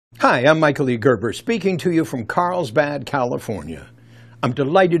Hi, I'm Michael E. Gerber, speaking to you from Carlsbad, California. I'm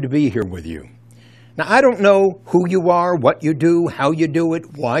delighted to be here with you. Now, I don't know who you are, what you do, how you do it,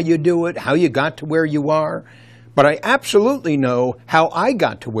 why you do it, how you got to where you are, but I absolutely know how I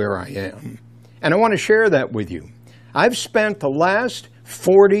got to where I am, and I want to share that with you. I've spent the last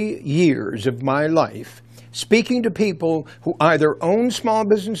 40 years of my life speaking to people who either own small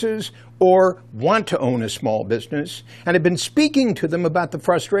businesses or want to own a small business, and have been speaking to them about the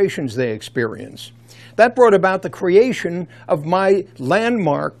frustrations they experience. That brought about the creation of my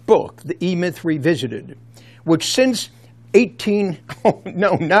landmark book, The E-Myth Revisited, which since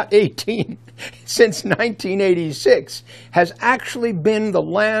 1986 has actually been the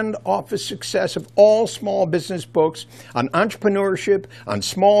land office success of all small business books on entrepreneurship, on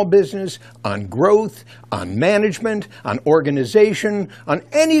small business, on growth, on management, on organization, on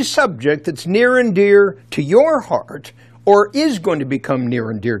any subject that's near and dear to your heart or is going to become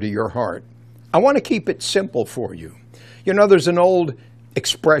near and dear to your heart. I want to keep it simple for you. You know, there's an old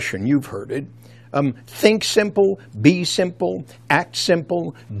expression, you've heard it. Think simple, be simple, act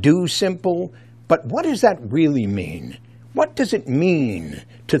simple, do simple. But what does that really mean? What does it mean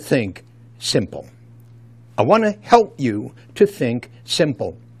to think simple? I want to help you to think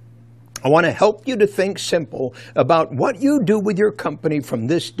simple. I want to help you to think simple about what you do with your company from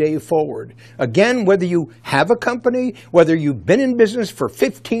this day forward. Again, whether you have a company, whether you've been in business for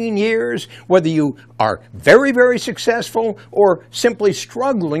 15 years, whether you are very, very successful or simply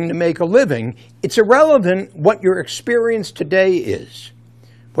struggling to make a living, it's irrelevant what your experience today is.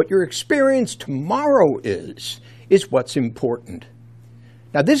 What your experience tomorrow is what's important.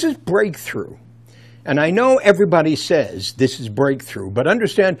 Now, this is breakthrough. And I know everybody says this is breakthrough, but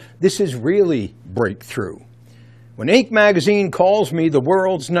understand this is really breakthrough. When Inc. magazine calls me the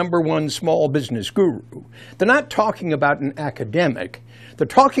world's #1 small business guru, they're not talking about an academic. They're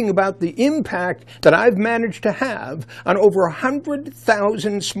talking about the impact that I've managed to have on over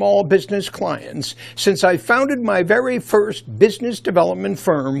 100,000 small business clients since I founded my very first business development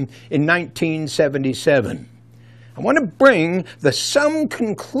firm in 1977. I want to bring the sum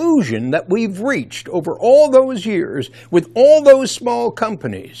conclusion that we've reached over all those years with all those small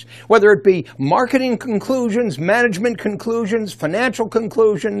companies, whether it be marketing conclusions, management conclusions, financial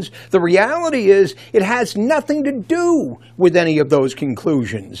conclusions. The reality is it has nothing to do with any of those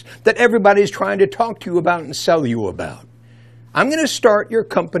conclusions that everybody's trying to talk to you about and sell you about. I'm going to start your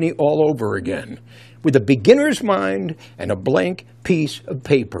company all over again with a beginner's mind and a blank piece of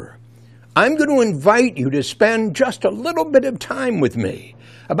paper. I'm going to invite you to spend just a little bit of time with me,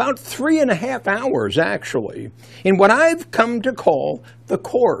 about 3.5 hours actually, in what I've come to call the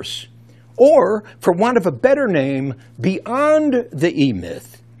course, or for want of a better name, Beyond the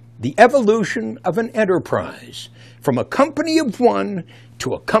E-Myth, the evolution of an enterprise, from a company of one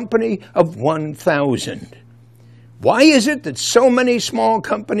to a company of 1,000. Why is it that so many small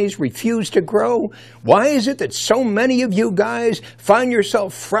companies refuse to grow? Why is it that so many of you guys find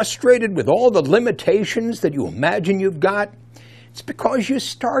yourself frustrated with all the limitations that you imagine you've got? It's because you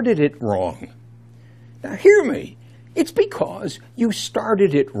started it wrong. Now hear me. It's because you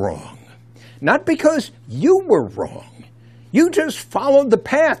started it wrong. Not because you were wrong. You just followed the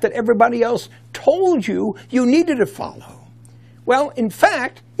path that everybody else told you you needed to follow. Well, in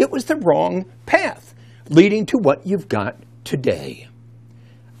fact, it was the wrong path, leading to what you've got today.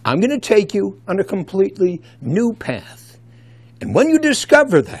 I'm going to take you on a completely new path. And when you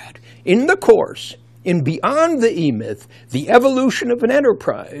discover that in the course, in Beyond the E-Myth, the evolution of an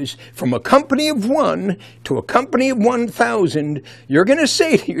enterprise, from a company of one to a company of 1,000, you're going to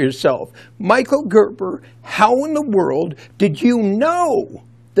say to yourself, Michael Gerber, how in the world did you know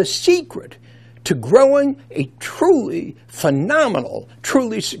the secret to growing a truly phenomenal,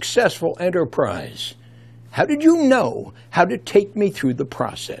 truly successful enterprise? How did you know how to take me through the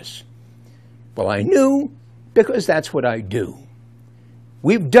process? Well, I knew because that's what I do.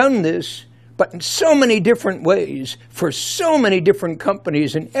 We've done this, but in so many different ways, for so many different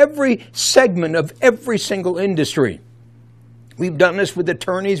companies in every segment of every single industry. We've done this with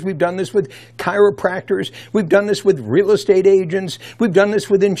attorneys, we've done this with chiropractors, we've done this with real estate agents, we've done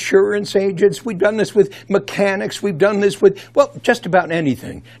this with insurance agents, we've done this with mechanics, we've done this with, well, just about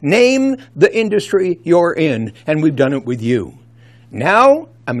anything. Name the industry you're in, and we've done it with you. Now,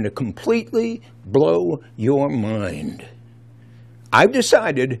 I'm going to completely blow your mind. I've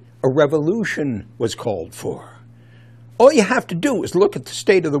decided a revolution was called for. All you have to do is look at the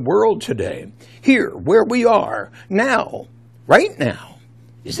state of the world today, here, where we are, now. Right now.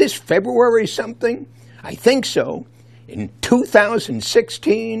 Is this February something? I think so. In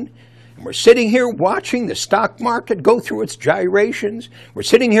 2016, We're sitting here watching the stock market go through its gyrations. We're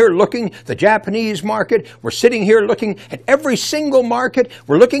sitting here looking at the Japanese market. We're sitting here looking at every single market.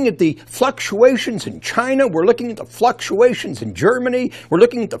 We're looking at the fluctuations in China. We're looking at the fluctuations in Germany. We're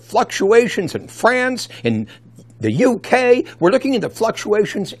looking at the fluctuations in France, in the UK. We're looking at the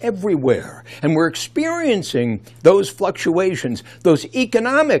fluctuations everywhere. And we're experiencing those fluctuations, those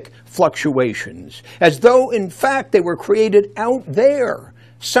economic fluctuations, as though, in fact, they were created out there,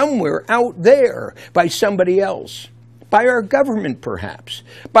 somewhere out there, by somebody else. By our government, perhaps.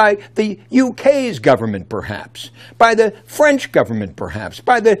 By the UK's government, perhaps. By the French government, perhaps.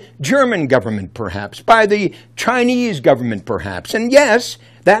 By the German government, perhaps. By the Chinese government, perhaps. And yes,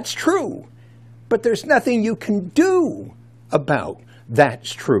 that's true. But there's nothing you can do about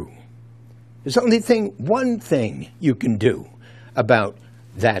that's true. There's only one thing you can do about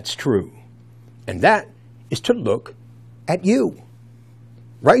that's true. And that is to look at you.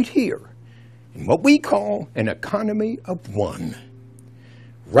 Right here, in what we call an economy of one.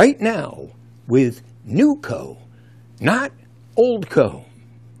 Right now, with new co, not old co.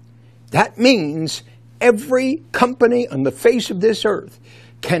 That means every company on the face of this earth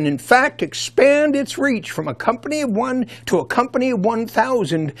can in fact expand its reach from a company of one to a company of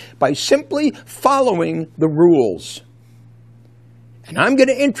 1,000 by simply following the rules. And I'm going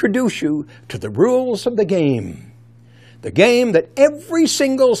to introduce you to the rules of the game. The game that every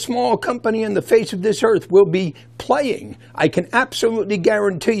single small company on the face of this earth will be playing, I can absolutely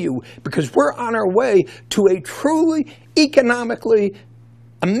guarantee you, because we're on our way to a truly economically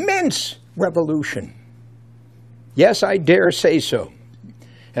immense revolution. Yes, I dare say so.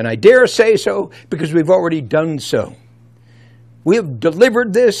 And I dare say so because we've already done so. We have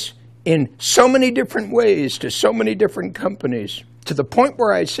delivered this in so many different ways to so many different companies, to the point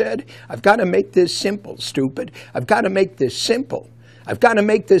where I said, I've got to make this simple, stupid. I've got to make this simple. I've got to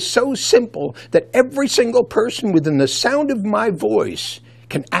make this so simple that every single person within the sound of my voice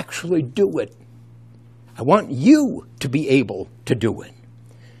can actually do it. I want you to be able to do it.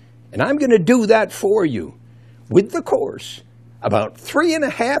 And I'm going to do that for you with the course, about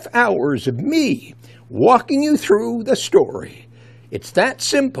 3.5 hours of me walking you through the story. It's that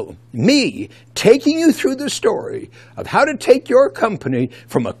simple. Me taking you through the story of how to take your company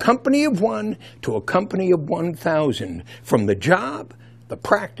from a company of one to a company of 1,000. From the job, the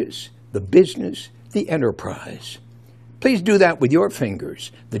practice, the business, the enterprise. Please do that with your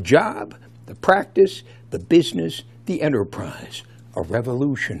fingers. The job, the practice, the business, the enterprise. A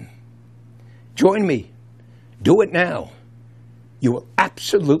revolution. Join me. Do it now. You will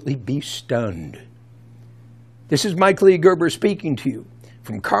absolutely be stunned. This is Michael E. Gerber speaking to you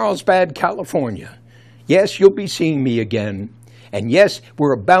from Carlsbad, California. Yes, you'll be seeing me again. And yes,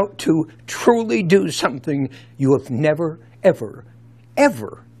 we're about to truly do something you have never, ever,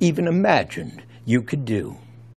 ever even imagined you could do.